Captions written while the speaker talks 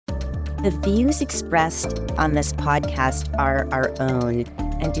The views expressed on this podcast are our own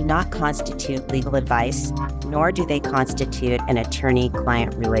and do not constitute legal advice, nor do they constitute an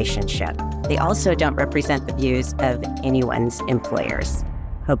attorney-client relationship. They also don't represent the views of anyone's employers.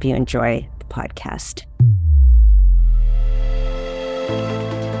 Hope you enjoy the podcast.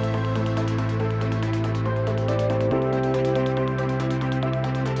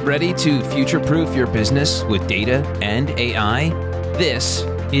 Ready to future-proof your business with data and AI? This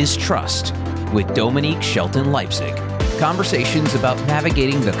is Trust with Dominique Shelton-Leipzig. Conversations about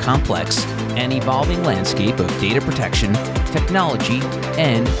navigating the complex and evolving landscape of data protection, technology,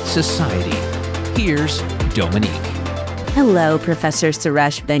 and society. Here's Dominique. Hello, Professor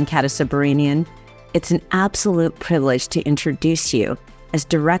Suresh Venkatasubramanian. It's an absolute privilege to introduce you as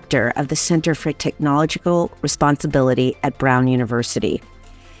Director of the Center for Technological Responsibility at Brown University.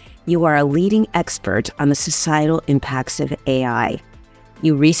 You are a leading expert on the societal impacts of AI.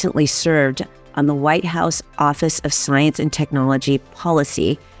 You recently served on the White House Office of Science and Technology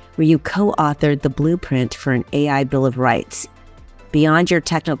Policy, where you co-authored the blueprint for an AI Bill of Rights. Beyond your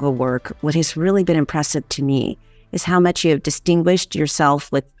technical work, what has really been impressive to me is how much you have distinguished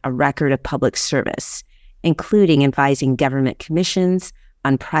yourself with a record of public service, including advising government commissions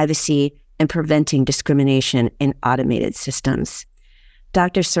on privacy and preventing discrimination in automated systems.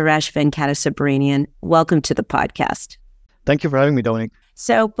 Dr. Suresh Venkatasubramanian, welcome to the podcast. Thank you for having me, Dominique.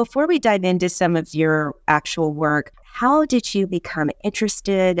 So before we dive into some of your actual work, how did you become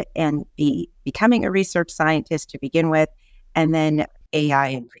interested in becoming a research scientist to begin with, and then AI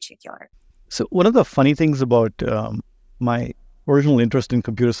in particular? So one of the funny things about my original interest in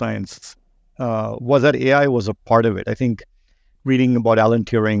computer science was that AI was a part of it. I think reading about Alan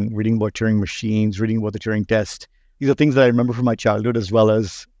Turing, reading about Turing machines, reading about the Turing test, these are things that I remember from my childhood, as well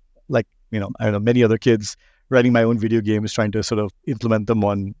as, many other kids writing my own video games, trying to sort of implement them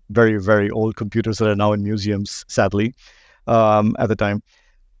on very, very old computers that are now in museums, sadly, at the time.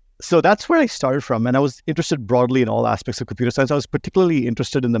 So that's where I started from. And I was interested broadly in all aspects of computer science. I was particularly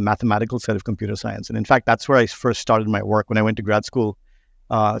interested in the mathematical side of computer science. And in fact, that's where I first started my work. When I went to grad school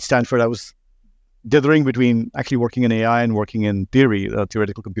at Stanford, I was dithering between actually working in AI and working in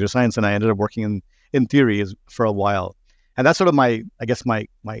theoretical computer science. And I ended up working in theory for a while. And that's sort of my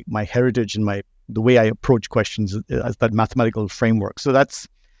heritage and the way I approach questions as that mathematical framework. So that's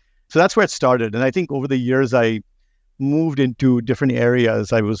where it started. And I think over the years, I moved into different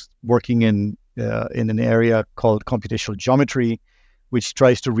areas. I was working in an area called computational geometry, which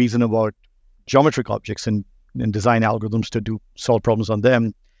tries to reason about geometric objects and design algorithms to solve problems on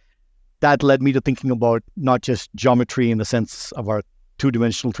them. That led me to thinking about not just geometry in the sense of our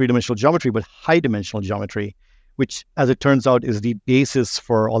two-dimensional, three-dimensional geometry, but high-dimensional geometry, which, as it turns out, is the basis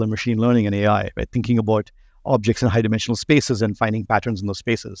for all of machine learning and AI, right? Thinking about objects in high-dimensional spaces and finding patterns in those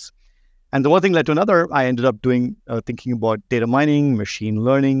spaces. And the one thing led to another. I ended up thinking about data mining, machine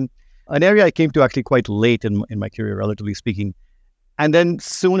learning, an area I came to actually quite late in my career, relatively speaking. And then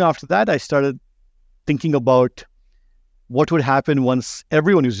soon after that, I started thinking about what would happen once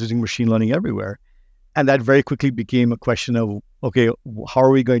everyone was using machine learning everywhere. And that very quickly became a question of, okay, how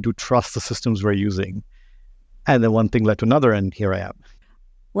are we going to trust the systems we're using? And then one thing led to another, and here I am.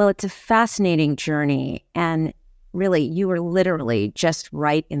 Well, it's a fascinating journey. And really, you were literally just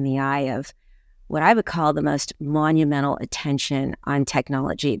right in the eye of what I would call the most monumental attention on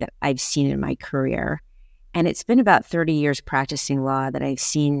technology that I've seen in my career. And it's been about 30 years practicing law that I've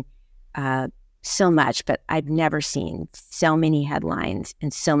seen so much, but I've never seen so many headlines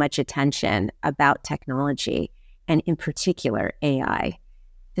and so much attention about technology, and in particular, AI.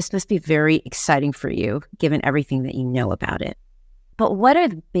 This must be very exciting for you, given everything that you know about it. But what are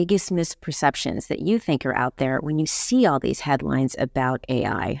the biggest misperceptions that you think are out there when you see all these headlines about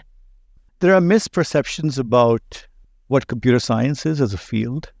AI? There are misperceptions about what computer science is as a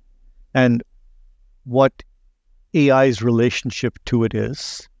field and what AI's relationship to it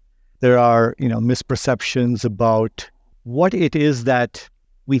is. There are, misperceptions about what it is that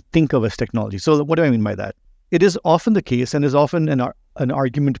we think of as technology. So what do I mean by that? It is often the case, and is often an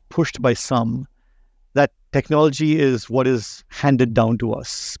argument pushed by some, that technology is what is handed down to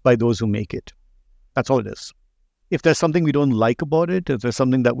us by those who make it. That's all it is. If there's something we don't like about it, if there's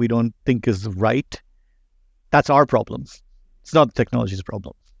something that we don't think is right, that's our problem. It's not the technology's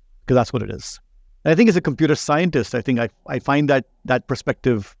problem, because that's what it is. And I think as a computer scientist, I find that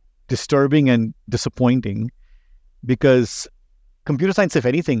perspective disturbing and disappointing, because computer science, if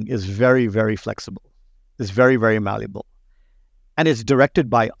anything, is very, very flexible. It's very, very malleable. And it's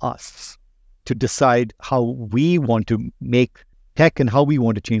directed by us to decide how we want to make tech and how we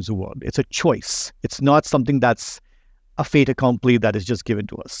want to change the world. It's a choice. It's not something that's a fait accompli that is just given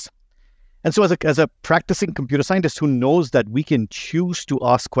to us. And so as a practicing computer scientist who knows that we can choose to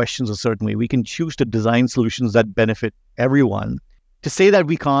ask questions a certain way, we can choose to design solutions that benefit everyone, to say that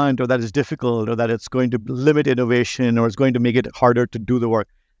we can't, or that it's difficult, or that it's going to limit innovation, or it's going to make it harder to do the work,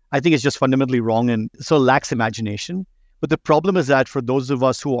 I think it's just fundamentally wrong and so lacks imagination. But the problem is that for those of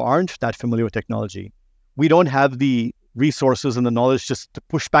us who aren't that familiar with technology, we don't have the resources and the knowledge just to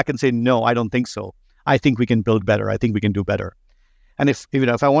push back and say, no, I don't think so. I think we can build better. I think we can do better. And if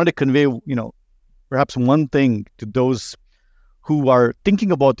I wanted to convey, perhaps one thing to those who are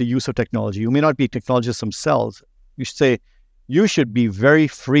thinking about the use of technology, who may not be technologists themselves, you should say, you should be very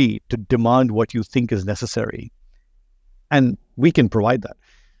free to demand what you think is necessary. And we can provide that.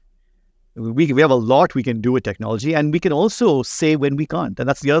 We have a lot we can do with technology, and we can also say when we can't. And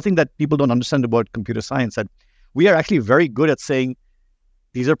that's the other thing that people don't understand about computer science, that we are actually very good at saying,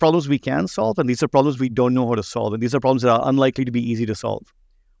 these are problems we can solve, and these are problems we don't know how to solve, and these are problems that are unlikely to be easy to solve.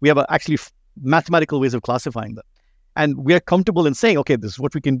 We have actually mathematical ways of classifying them. And we are comfortable in saying, okay, this is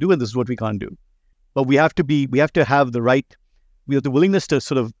what we can do, and this is what we can't do. But we have to have the willingness to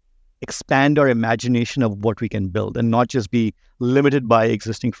sort of expand our imagination of what we can build and not just be limited by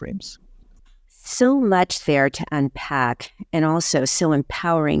existing frames. So much there to unpack, and also so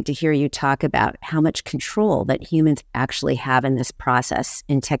empowering to hear you talk about how much control that humans actually have in this process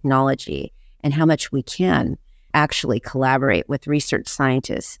in technology, and how much we can actually collaborate with research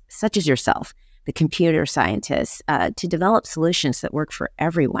scientists such as yourself, the computer scientists, to develop solutions that work for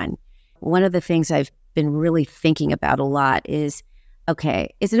everyone. One of the things I've been really thinking about a lot is,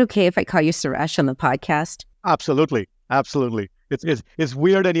 okay, is it okay if I call you Suresh on the podcast? Absolutely. Absolutely. It's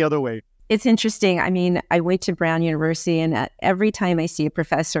weird any other way. It's interesting. I mean, I went to Brown University, and every time I see a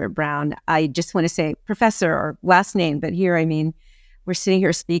professor at Brown, I just want to say professor or last name. But here, I mean, we're sitting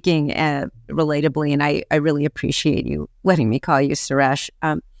here speaking relatably, and I really appreciate you letting me call you Suresh.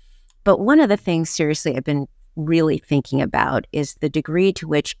 But one of the things, seriously, I've been really thinking about is the degree to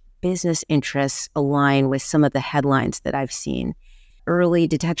which business interests align with some of the headlines that I've seen. Early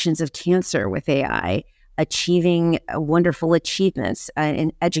detections of cancer with AI, achieving wonderful achievements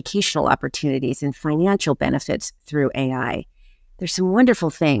in educational opportunities and financial benefits through AI. There's some wonderful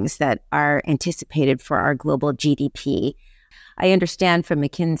things that are anticipated for our global GDP. I understand from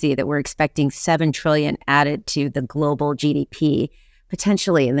McKinsey that we're expecting $7 trillion added to the global GDP,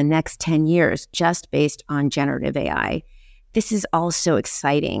 potentially in the next 10 years, just based on generative AI. This is all so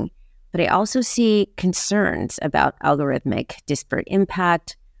exciting, but I also see concerns about algorithmic disparate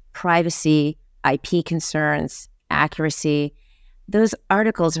impact, privacy, IP concerns, accuracy. Those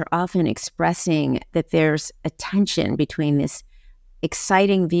articles are often expressing that there's a tension between this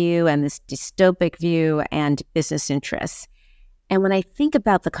exciting view and this dystopic view and business interests. And when I think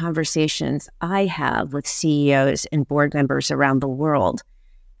about the conversations I have with CEOs and board members around the world,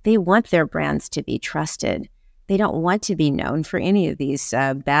 they want their brands to be trusted. They don't want to be known for any of these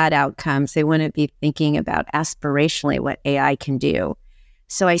bad outcomes. They want to be thinking about aspirationally what AI can do.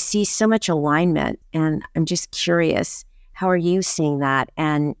 So I see so much alignment, and I'm just curious, how are you seeing that?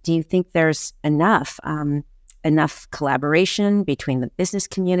 And do you think there's enough collaboration between the business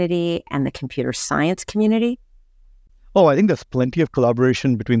community and the computer science community? Oh, I think there's plenty of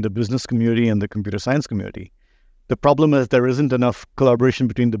collaboration between the business community and the computer science community. The problem is there isn't enough collaboration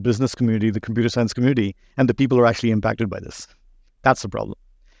between the business community, the computer science community, and the people who are actually impacted by this. That's the problem.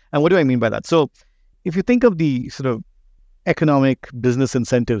 And what do I mean by that? So if you think of the sort of economic business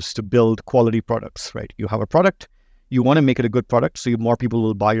incentives to build quality products, right? You have a product, you want to make it a good product, so more people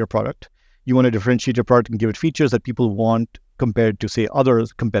will buy your product. You want to differentiate your product and give it features that people want compared to, say, other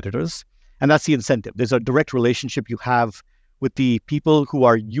competitors. And that's the incentive. There's a direct relationship you have with the people who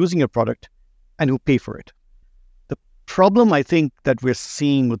are using your product and who pay for it. The problem, I think, that we're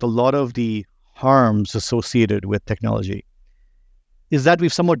seeing with a lot of the harms associated with technology is that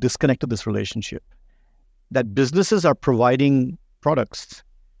we've somewhat disconnected this relationship. That businesses are providing products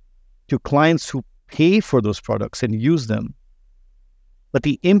to clients who pay for those products and use them. But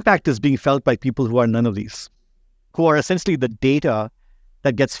the impact is being felt by people who are none of these, who are essentially the data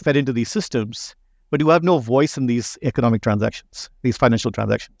that gets fed into these systems, but who have no voice in these economic transactions, these financial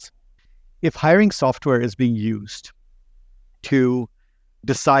transactions. If hiring software is being used to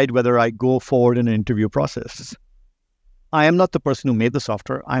decide whether I go forward in an interview process, I am not the person who made the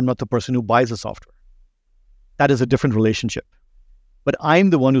software. I'm not the person who buys the software. That is a different relationship. But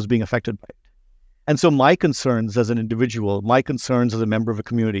I'm the one who's being affected by it. And so my concerns as an individual, my concerns as a member of a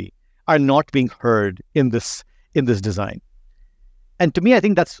community are not being heard in this design. And to me, I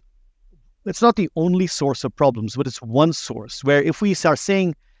think it's not the only source of problems, but it's one source where if we are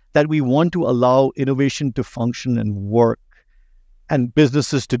saying that we want to allow innovation to function and work and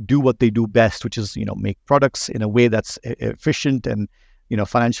businesses to do what they do best, which is, make products in a way that's efficient and,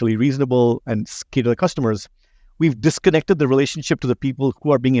 financially reasonable and cater to the customers, we've disconnected the relationship to the people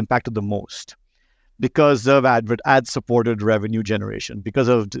who are being impacted the most because of ad-supported revenue generation, because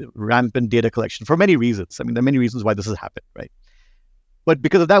of rampant data collection, for many reasons. I mean, there are many reasons why this has happened, right? But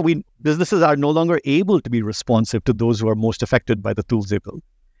because of that, businesses are no longer able to be responsive to those who are most affected by the tools they build.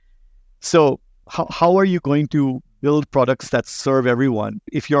 So how are you going to build products that serve everyone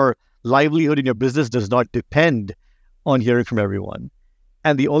if your livelihood in your business does not depend on hearing from everyone?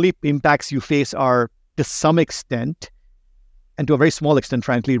 And the only impacts you face are, to some extent, and to a very small extent,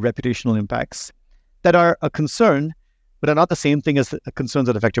 frankly, reputational impacts that are a concern, but are not the same thing as concerns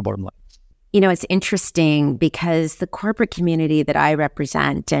that affect your bottom line. It's interesting because the corporate community that I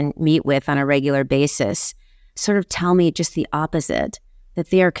represent and meet with on a regular basis sort of tell me just the opposite, that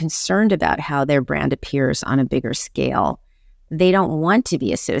they are concerned about how their brand appears on a bigger scale. They don't want to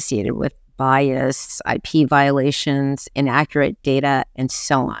be associated with bias, IP violations, inaccurate data, and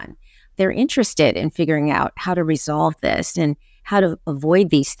so on. They're interested in figuring out how to resolve this and how to avoid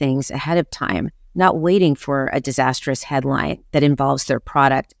these things ahead of time, not waiting for a disastrous headline that involves their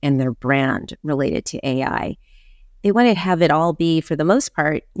product and their brand related to AI. They want to have it all be, for the most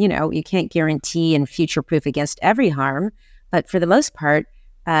part, you can't guarantee and future-proof against every harm, but for the most part,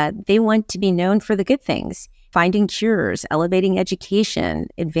 they want to be known for the good things, finding cures, elevating education,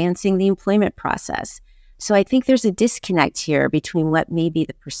 advancing the employment process. So I think there's a disconnect here between what maybe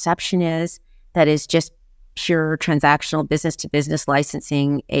the perception is, that is just pure transactional business-to-business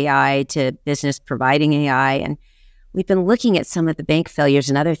licensing AI to business providing AI. And we've been looking at some of the bank failures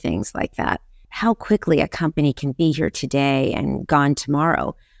and other things like that. How quickly a company can be here today and gone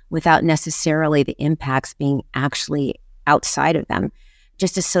tomorrow without necessarily the impacts being actually outside of them.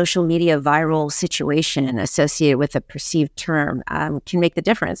 Just a social media viral situation associated with a perceived term can make the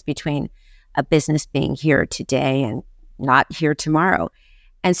difference between a business being here today and not here tomorrow.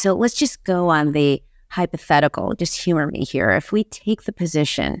 And so let's just go on the hypothetical, just humor me here. If we take the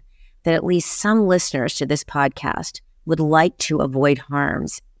position that at least some listeners to this podcast would like to avoid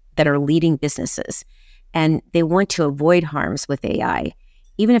harms that are leading businesses, and they want to avoid harms with AI,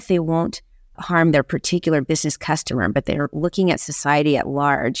 even if they won't harm their particular business customer, but they're looking at society at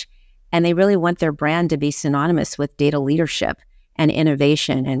large, and they really want their brand to be synonymous with data leadership and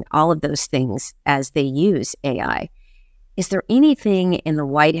innovation and all of those things as they use AI. Is there anything in the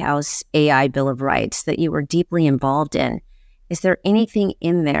White House AI Bill of Rights that you were deeply involved in? Is there anything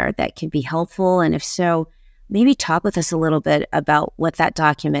in there that could be helpful? And if so, maybe talk with us a little bit about what that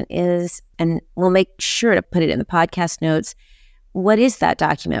document is, and we'll make sure to put it in the podcast notes. What is that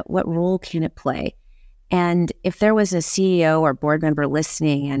document? What role can it play? And if there was a CEO or board member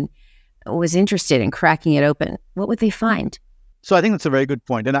listening and was interested in cracking it open, what would they find? So I think that's a very good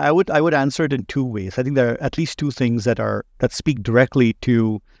point. And I would answer it in two ways. I think there are at least two things that speak directly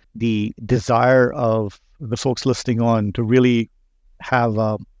to the desire of the folks listening on to really have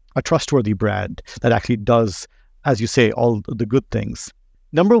a trustworthy brand that actually does, as you say, all the good things.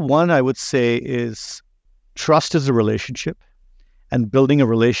 Number one, I would say, is trust is a relationship, and building a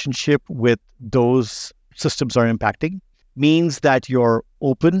relationship with those systems are impacting means that you're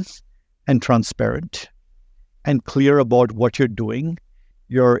open and transparent and clear about what you're doing.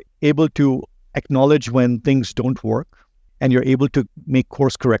 You're able to acknowledge when things don't work, and you're able to make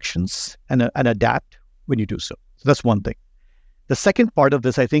course corrections and adapt when you do so. So that's one thing. The second part of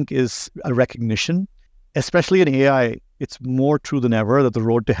this, I think, is a recognition, especially in AI. It's more true than ever that the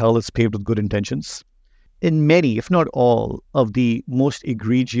road to hell is paved with good intentions. In many, if not all, of the most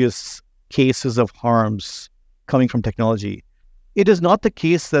egregious cases of harms coming from technology, it is not the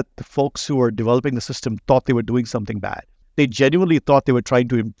case that the folks who were developing the system thought they were doing something bad. They genuinely thought they were trying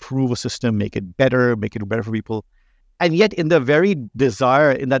to improve a system, make it better for people. And yet in the very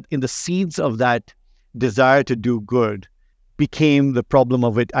desire, in the seeds of that desire to do good, became the problem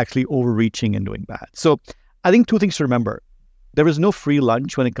of it actually overreaching and doing bad. So I think two things to remember. There is no free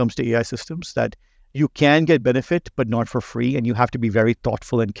lunch when it comes to AI systems, that you can get benefit, but not for free. And you have to be very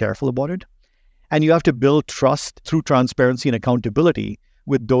thoughtful and careful about it. And you have to build trust through transparency and accountability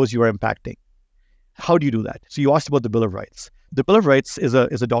with those you are impacting. How do you do that? So you asked about the Bill of Rights. The Bill of Rights is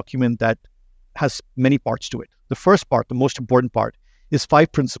a document that has many parts to it. The first part, the most important part, is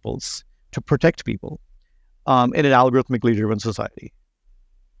 5 principles to protect people in an algorithmically driven society.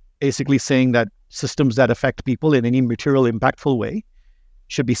 Basically saying that systems that affect people in any material, impactful way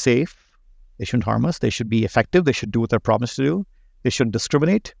should be safe. They shouldn't harm us. They should be effective. They should do what they're promised to do. They shouldn't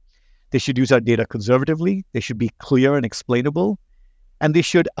discriminate. They should use our data conservatively. They should be clear and explainable. And they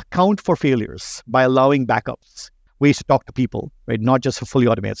should account for failures by allowing backups. ways to talk to people, right? Not just for fully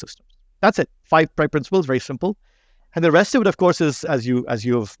automated systems. That's it. 5 principles, very simple. And the rest of it, of course, is as you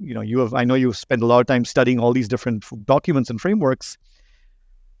have, I know you've spent a lot of time studying all these different documents and frameworks,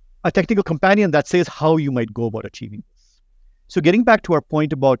 a technical companion that says how you might go about achieving this. So getting back to our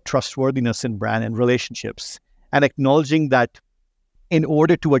point about trustworthiness in brand and relationships, and acknowledging that in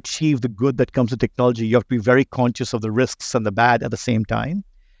order to achieve the good that comes with technology, you have to be very conscious of the risks and the bad at the same time.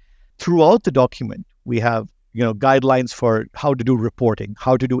 Throughout the document, we have guidelines for how to do reporting,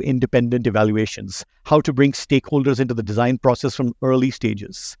 how to do independent evaluations, how to bring stakeholders into the design process from early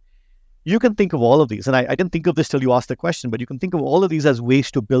stages. You can think of all of these, and I didn't think of this till you asked the question, but you can think of all of these as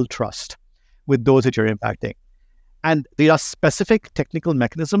ways to build trust with those that you're impacting. And there are specific technical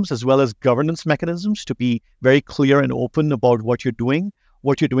mechanisms as well as governance mechanisms to be very clear and open about what you're doing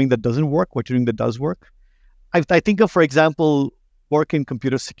that doesn't work, what you're doing that does work. I think of, for example, work in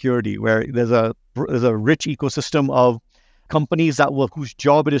computer security, where there's a rich ecosystem of companies whose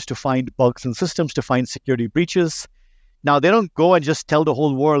job it is to find bugs in systems, to find security breaches. Now, they don't go and just tell the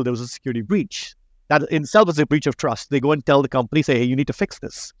whole world there was a security breach. That in itself is a breach of trust. They go and tell the company, say, hey, you need to fix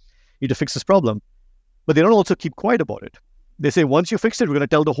this. You need to fix this problem. But they don't also keep quiet about it. They say, once you fix it, we're going to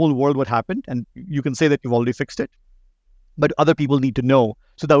tell the whole world what happened. And you can say that you've already fixed it. But other people need to know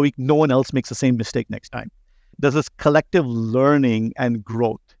so that no one else makes the same mistake next time. There's this collective learning and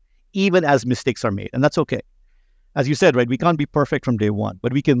growth, even as mistakes are made. And that's okay. As you said, right, we can't be perfect from day one,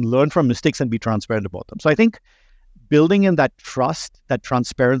 but we can learn from mistakes and be transparent about them. So I think building in that trust, that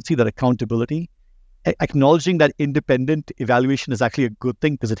transparency, that accountability, acknowledging that independent evaluation is actually a good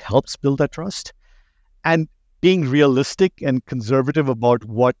thing because it helps build that trust, and being realistic and conservative about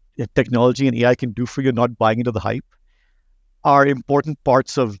what technology and AI can do for you, not buying into the hype, are important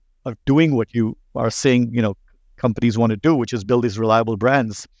parts of doing what you are saying, companies want to do, which is build these reliable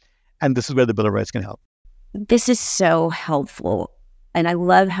brands. And this is where the Bill of Rights can help. This is so helpful. And I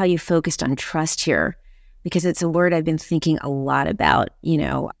love how you focused on trust here, because it's a word I've been thinking a lot about,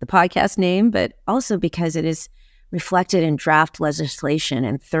 the podcast name, but also because it is reflected in draft legislation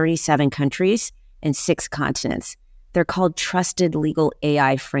in 37 countries and 6 continents. They're called trusted legal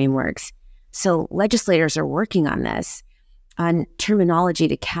AI frameworks. So legislators are working on this, on terminology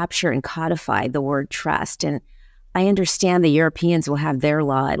to capture and codify the word trust. And I understand the Europeans will have their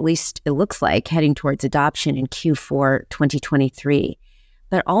law, at least it looks like, heading towards adoption in Q4 2023,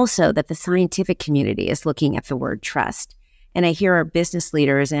 but also that the scientific community is looking at the word trust. And I hear our business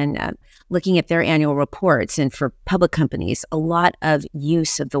leaders and looking at their annual reports, and for public companies, a lot of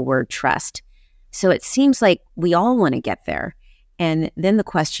use of the word trust. So it seems like we all want to get there. And then the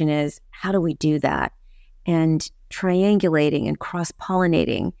question is, how do we do that? And triangulating and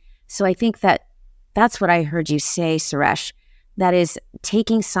cross-pollinating. So I think that's what I heard you say, Suresh. That is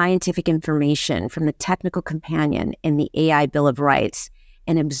taking scientific information from the technical companion in the AI Bill of Rights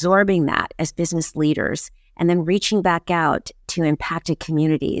and absorbing that as business leaders, and then reaching back out to impacted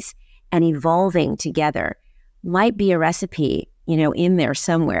communities and evolving together might be a recipe, in there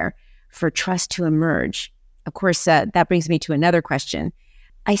somewhere for trust to emerge. Of course, that brings me to another question.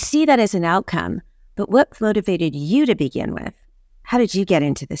 I see that as an outcome, but what motivated you to begin with? How did you get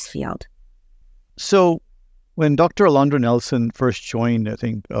into this field? So when Dr. Alondra Nelson first joined, I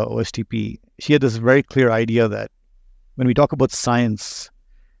think, OSTP, she had this very clear idea that when we talk about science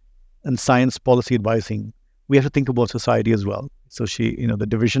and science policy advising, we have to think about society as well. So she, the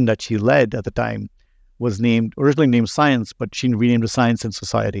division that she led at the time was originally named Science, but she renamed it Science and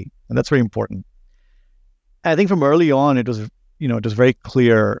Society. And that's very important. I think from early on, it was very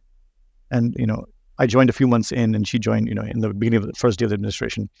clear. And, I joined a few months in, and she joined, in the beginning of the first day of the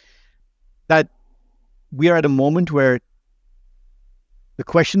administration, that we are at a moment where the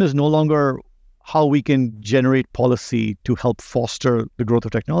question is no longer how we can generate policy to help foster the growth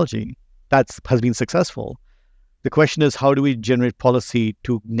of technology. That has been successful. The question is, how do we generate policy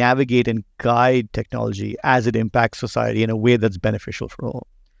to navigate and guide technology as it impacts society in a way that's beneficial for all?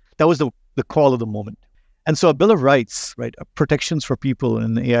 That was the call of the moment. And so a Bill of Rights, right, protections for people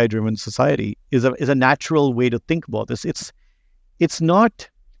in an AI-driven society is a natural way to think about this. It's not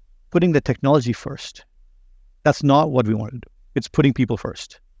putting the technology first. That's not what we want to do. It's putting people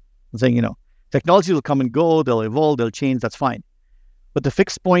first. And saying, technology will come and go, they'll evolve, they'll change, that's fine. But the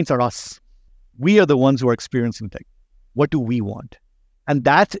fixed points are us. We are the ones who are experiencing tech. What do we want? And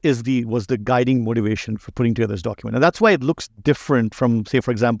that was the guiding motivation for putting together this document. And that's why it looks different from, say, for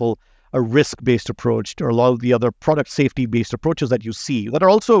example, a risk-based approach or a lot of the other product safety-based approaches that you see that are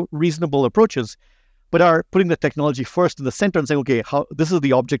also reasonable approaches, but are putting the technology first in the center and saying, okay, this is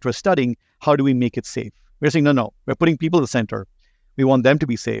the object we're studying. How do we make it safe? We're saying, no, we're putting people in the center. We want them to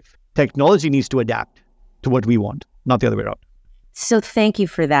be safe. Technology needs to adapt to what we want. not the other way around. So thank you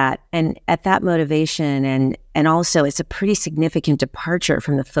for that. And at that motivation, and also it's a pretty significant departure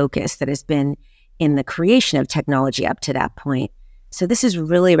from the focus that has been in the creation of technology up to that point. So this is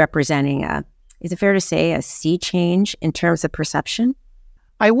really representing is it fair to say, a sea change in terms of perception?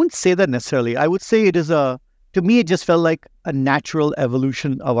 I wouldn't say that necessarily. I would say to me, it just felt like a natural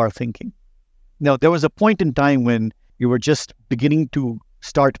evolution of our thinking. Now, there was a point in time when you were just beginning to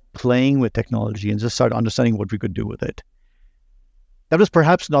start playing with technology and just start understanding what we could do with it. That was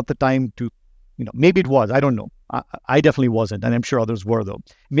perhaps not the time to, maybe it was, I don't know. I definitely wasn't, and I'm sure others were though.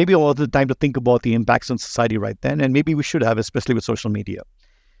 Maybe it was the time to think about the impacts on society right then, and maybe we should have, especially with social media.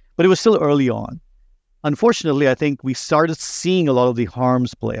 But it was still early on. Unfortunately, I think we started seeing a lot of the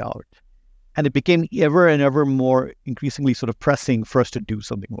harms play out, and it became ever and ever more increasingly sort of pressing for us to do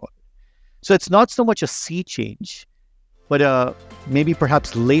something about it. So it's not so much a sea change, but maybe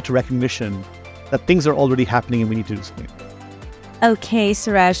perhaps late recognition that things are already happening and we need to do something. Okay,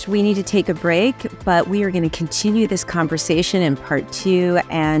 Suresh, we need to take a break, but we are going to continue this conversation in part 2,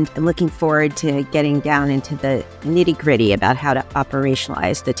 and I'm looking forward to getting down into the nitty-gritty about how to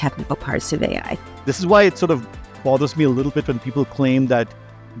operationalize the technical parts of AI. This is why it sort of bothers me a little bit when people claim that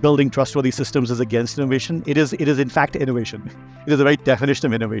building trustworthy systems is against innovation. It is in fact innovation. It is the right definition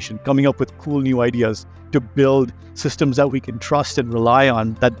of innovation, coming up with cool new ideas to build systems that we can trust and rely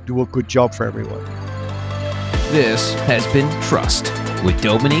on that do a good job for everyone. This has been Trust with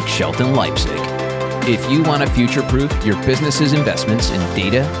Dominique Shelton Leipzig. If you want to future-proof your business's investments in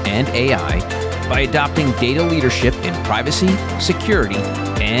data and AI by adopting data leadership in privacy, security,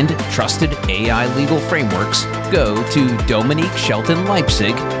 and trusted AI legal frameworks, go to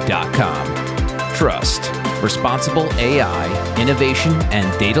DominiqueSheltonLeipzig.com. Trust, responsible AI, innovation,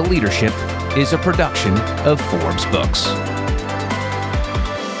 and data leadership is a production of Forbes Books.